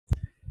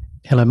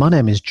Hello, my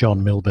name is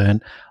John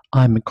Milburn.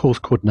 I'm a course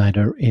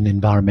coordinator in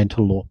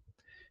environmental law.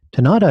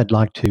 Tonight I'd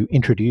like to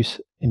introduce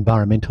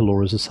environmental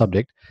law as a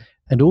subject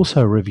and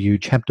also review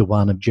Chapter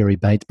 1 of Jerry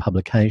Bates'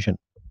 publication.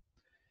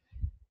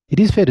 It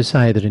is fair to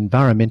say that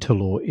environmental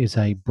law is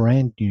a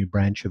brand new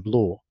branch of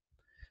law,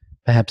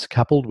 perhaps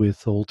coupled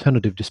with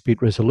alternative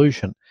dispute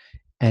resolution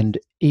and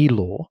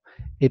e-law.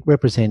 It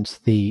represents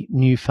the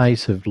new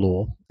face of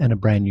law and a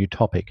brand new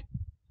topic.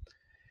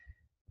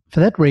 For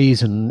that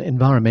reason,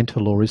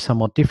 environmental law is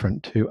somewhat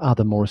different to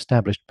other more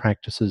established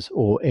practices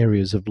or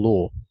areas of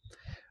law.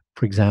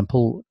 For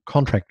example,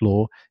 contract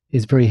law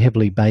is very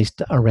heavily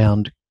based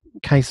around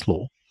case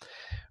law,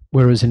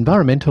 whereas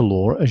environmental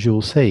law, as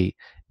you'll see,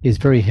 is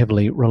very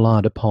heavily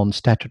reliant upon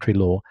statutory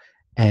law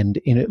and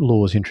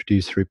laws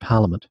introduced through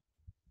Parliament.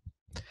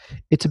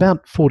 It's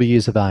about 40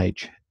 years of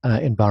age,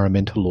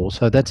 environmental law,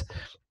 so that's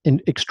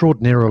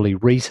extraordinarily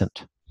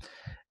recent,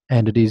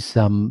 and it is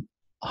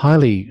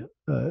highly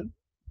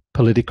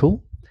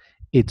political,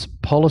 it's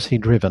policy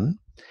driven,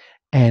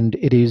 and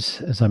it is,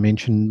 as I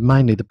mentioned,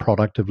 mainly the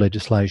product of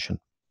legislation.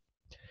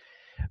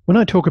 When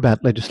I talk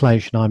about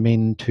legislation, I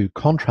mean to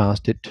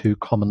contrast it to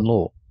common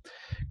law.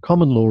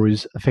 Common law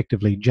is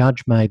effectively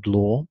judge-made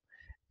law,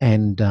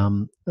 and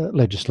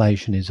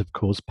legislation is, of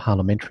course,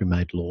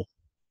 parliamentary-made law.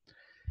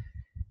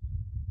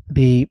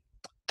 The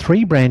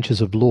three branches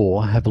of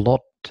law have a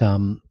lot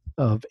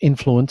of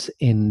influence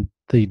in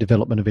the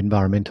development of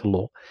environmental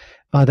law.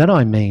 By that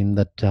I mean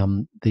that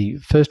the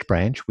first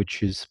branch,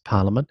 which is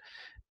Parliament,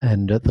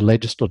 and the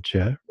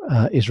legislature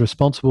is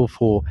responsible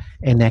for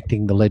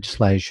enacting the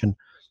legislation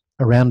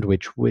around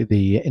which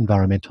the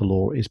environmental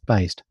law is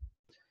based.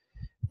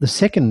 The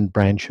second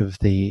branch of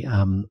the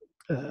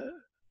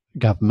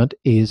government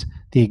is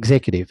the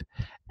executive,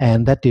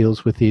 and that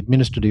deals with the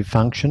administrative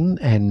function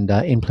and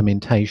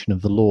implementation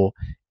of the law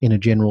in a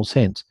general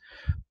sense.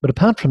 But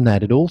apart from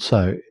that, it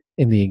also,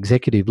 in the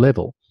executive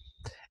level,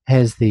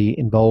 has the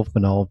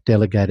involvement of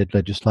delegated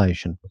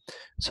legislation.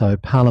 So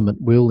Parliament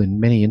will, in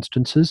many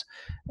instances,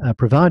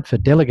 provide for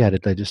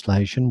delegated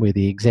legislation where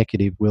the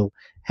executive will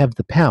have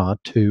the power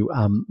to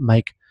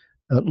make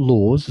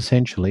laws,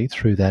 essentially,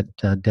 through that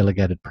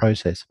delegated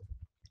process.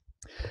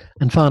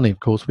 And finally,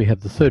 of course, we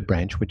have the third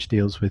branch, which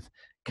deals with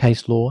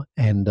case law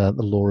and the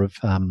law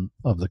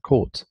of the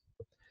courts.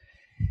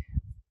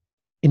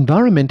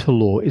 Environmental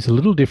law is a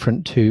little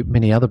different to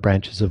many other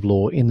branches of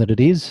law in that it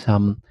is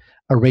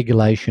a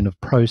regulation of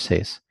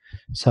process.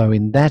 So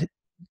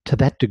to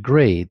that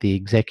degree, the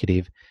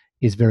executive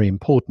is very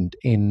important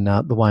in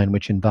the way in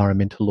which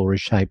environmental law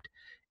is shaped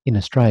in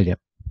Australia.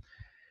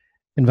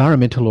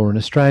 Environmental law in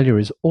Australia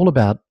is all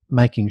about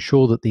making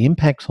sure that the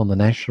impacts on the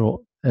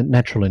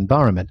natural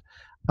environment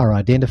are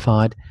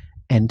identified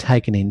and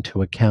taken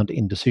into account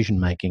in decision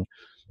making.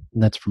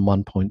 And that's from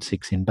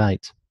 1.6 in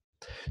Bates.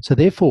 So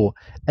therefore,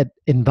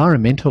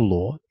 environmental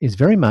law is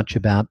very much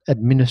about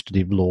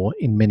administrative law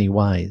in many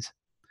ways.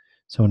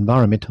 So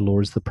environmental law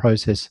is the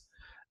process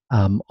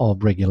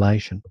of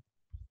regulation.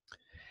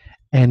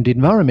 And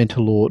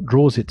environmental law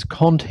draws its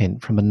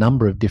content from a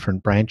number of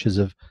different branches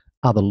of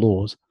other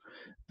laws.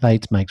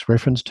 Bates makes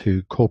reference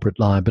to corporate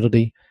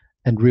liability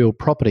and real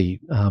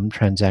property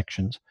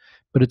transactions,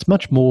 but it's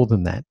much more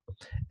than that.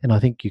 And I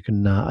think you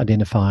can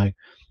identify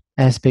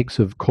aspects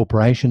of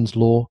corporations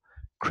law,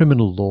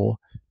 criminal law,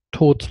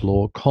 torts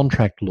law,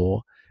 contract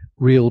law,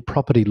 real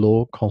property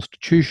law,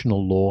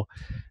 constitutional law,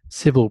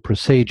 civil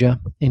procedure,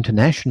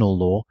 international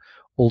law,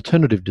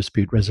 alternative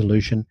dispute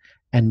resolution,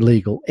 and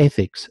legal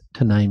ethics,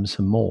 to name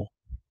some more.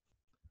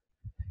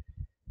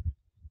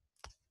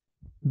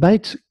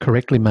 Bates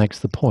correctly makes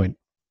the point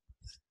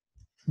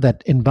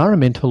that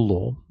environmental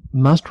law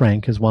must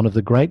rank as one of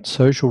the great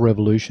social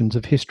revolutions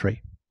of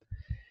history.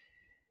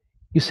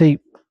 You see,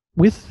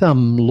 with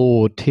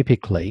law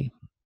typically,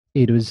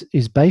 it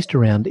is based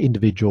around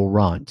individual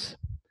rights,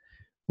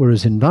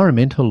 whereas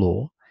environmental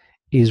law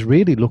is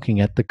really looking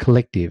at the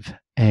collective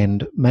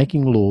and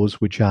making laws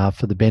which are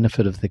for the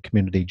benefit of the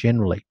community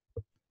generally.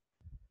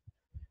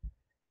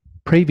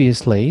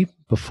 Previously,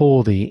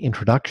 before the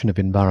introduction of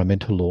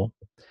environmental law,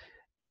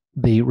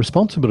 the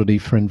responsibility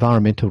for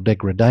environmental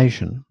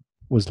degradation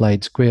was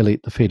laid squarely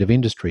at the feet of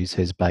industry,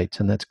 says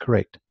Bates, and that's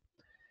correct.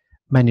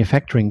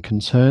 Manufacturing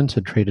concerns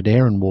had treated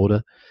air and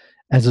water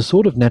as a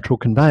sort of natural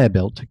conveyor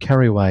belt to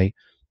carry away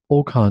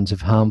all kinds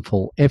of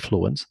harmful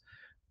effluents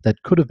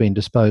that could have been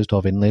disposed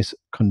of in less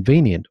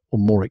convenient or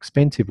more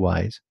expensive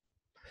ways.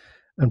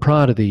 And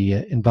prior to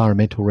the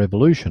environmental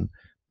revolution,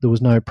 there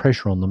was no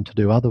pressure on them to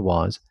do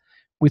otherwise,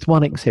 with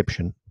one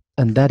exception,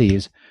 and that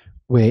is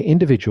where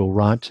individual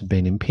rights had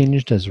been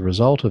impinged as a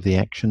result of the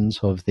actions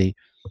of the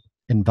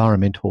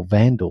environmental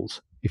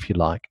vandals, if you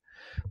like.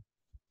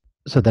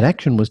 So that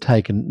action was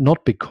taken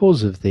not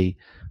because of the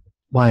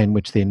way in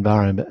which the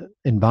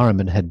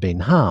environment had been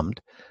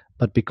harmed,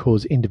 but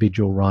because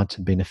individual rights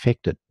had been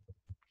affected.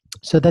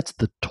 So that's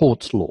the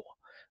torts law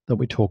that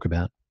we talk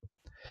about.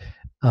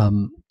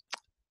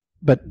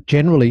 But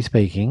generally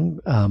speaking,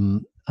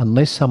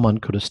 unless someone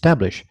could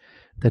establish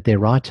that their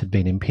rights had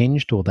been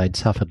impinged or they'd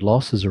suffered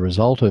loss as a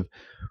result of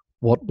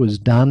what was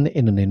done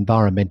in an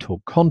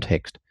environmental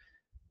context,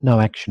 no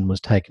action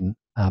was taken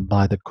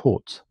by the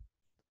courts.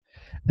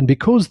 And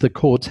because the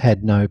courts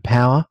had no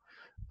power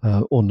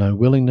or no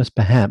willingness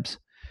perhaps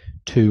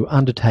to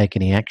undertake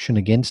any action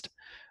against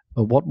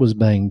what was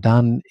being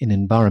done in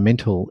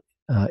environmental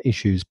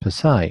issues per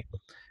se,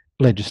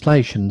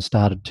 legislation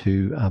started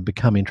to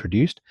become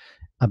introduced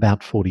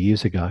about 40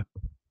 years ago.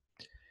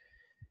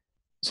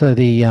 So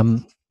the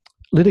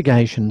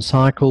litigation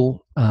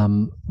cycle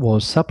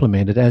was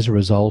supplemented as a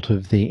result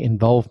of the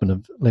involvement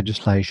of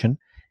legislation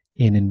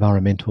in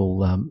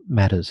environmental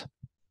matters.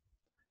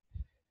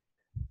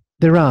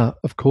 There are,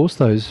 of course,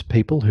 those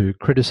people who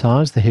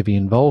criticise the heavy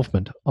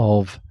involvement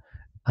of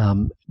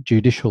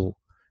judicial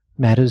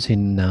matters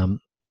in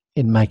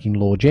making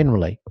law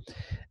generally.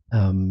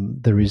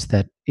 There is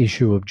that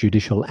issue of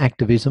judicial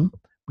activism,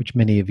 which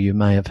many of you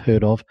may have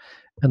heard of,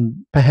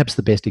 and perhaps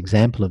the best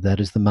example of that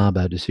is the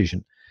Milburn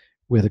decision,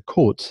 where the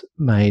courts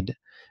made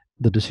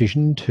the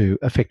decision to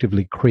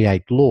effectively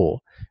create law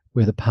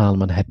where the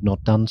Parliament had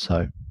not done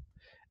so.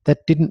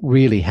 That didn't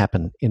really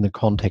happen in the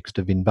context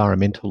of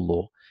environmental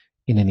law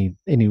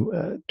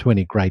to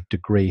any great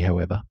degree,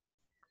 however.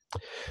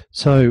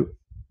 So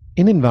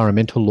in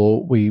environmental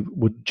law, we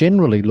would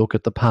generally look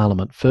at the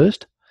Parliament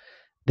first,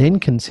 then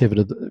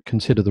consider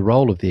the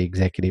role of the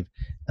executive,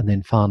 and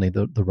then finally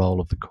the role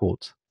of the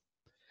courts.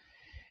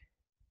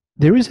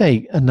 There is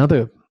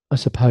another, I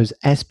suppose,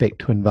 aspect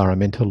to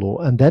environmental law,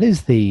 and that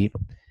is the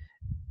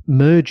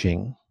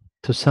merging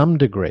to some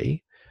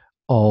degree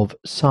of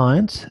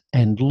science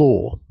and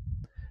law.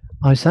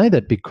 I say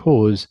that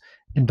because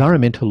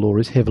environmental law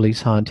is heavily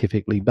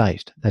scientifically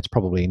based. That's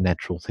probably a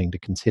natural thing to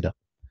consider.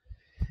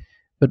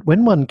 But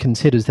when one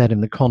considers that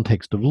in the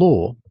context of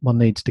law, one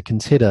needs to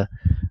consider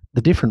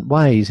the different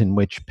ways in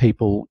which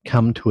people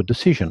come to a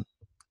decision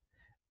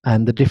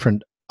and the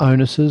different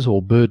onuses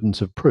or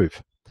burdens of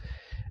proof.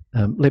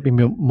 Let me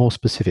be more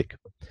specific.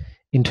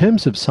 In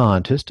terms of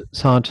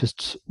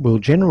scientists will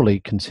generally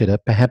consider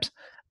perhaps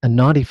a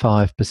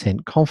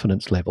 95%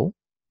 confidence level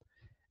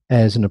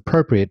as an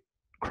appropriate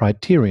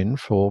criterion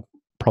for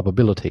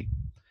probability.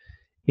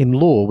 In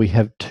law, we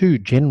have two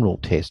general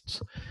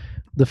tests.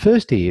 The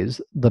first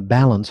is the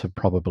balance of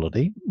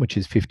probability, which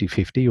is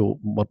 50-50, or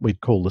what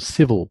we'd call the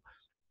civil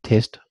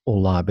test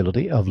or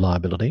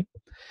liability,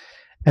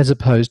 as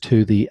opposed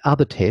to the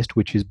other test,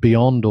 which is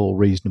beyond all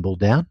reasonable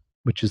doubt,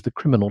 which is the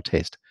criminal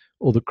test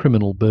or the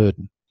criminal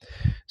burden.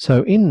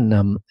 So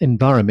in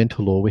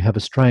environmental law, we have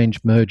a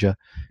strange merger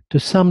to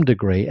some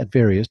degree at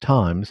various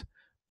times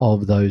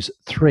of those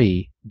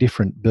three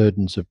different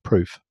burdens of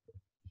proof.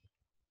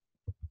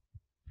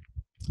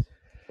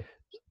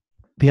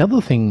 The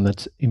other thing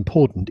that's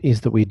important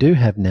is that we do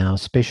have now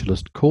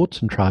specialist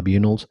courts and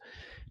tribunals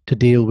to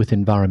deal with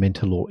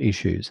environmental law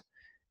issues.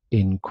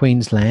 In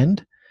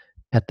Queensland,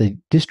 at the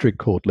district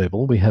court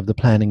level, we have the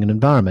Planning and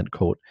Environment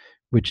Court,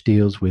 which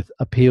deals with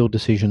appeal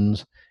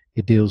decisions,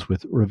 it deals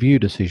with review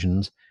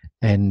decisions,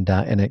 and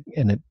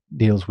it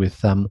deals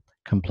with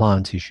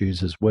compliance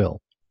issues as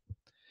well.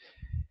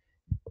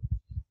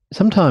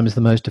 Sometimes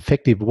the most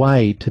effective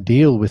way to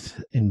deal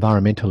with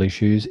environmental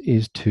issues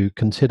is to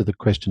consider the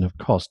question of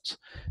costs.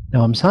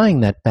 Now, I'm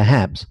saying that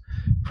perhaps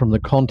from the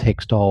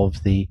context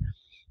of the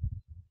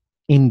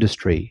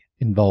industry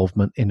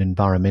involvement in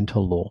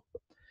environmental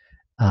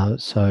law.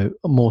 So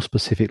more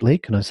specifically,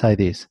 can I say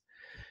this?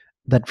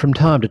 That from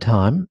time to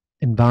time,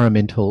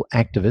 environmental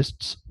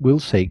activists will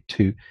seek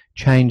to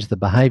change the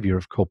behaviour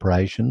of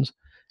corporations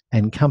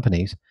and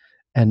companies,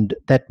 and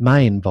that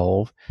may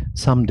involve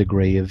some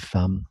degree of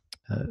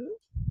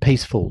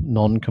peaceful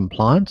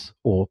non-compliance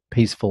or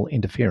peaceful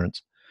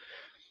interference.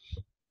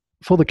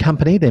 For the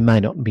company, there may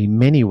not be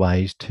many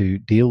ways to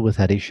deal with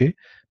that issue,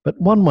 but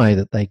one way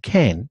that they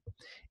can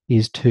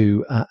is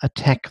to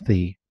attack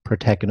the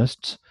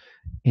protagonists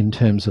in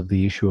terms of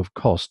the issue of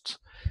costs,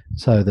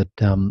 so that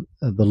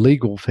the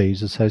legal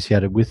fees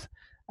associated with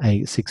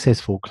a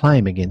successful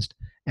claim against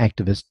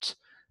activists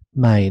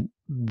may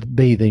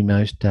be the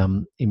most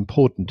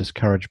important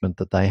discouragement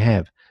that they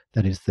have,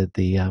 that is, that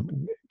the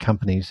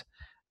companies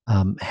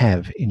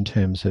have in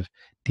terms of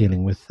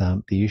dealing with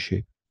the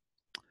issue.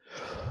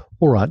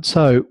 All right,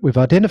 so we've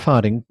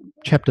identified in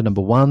chapter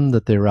number 1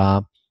 that there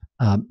are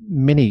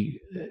many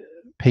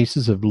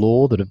pieces of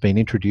law that have been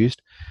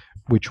introduced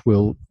which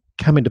will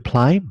come into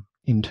play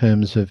in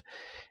terms of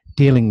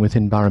dealing with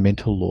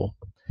environmental law.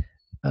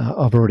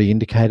 I've already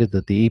indicated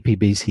that the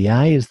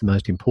EPBCA is the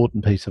most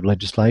important piece of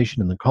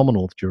legislation in the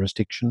Commonwealth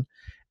jurisdiction,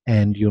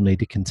 and you'll need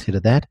to consider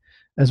that,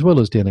 as well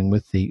as dealing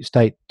with the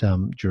state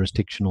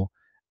jurisdictional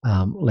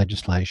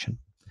legislation.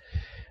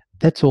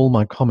 That's all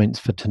my comments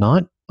for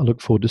tonight. I look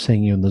forward to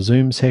seeing you in the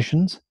Zoom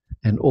sessions,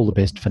 and all the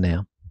best for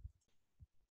now.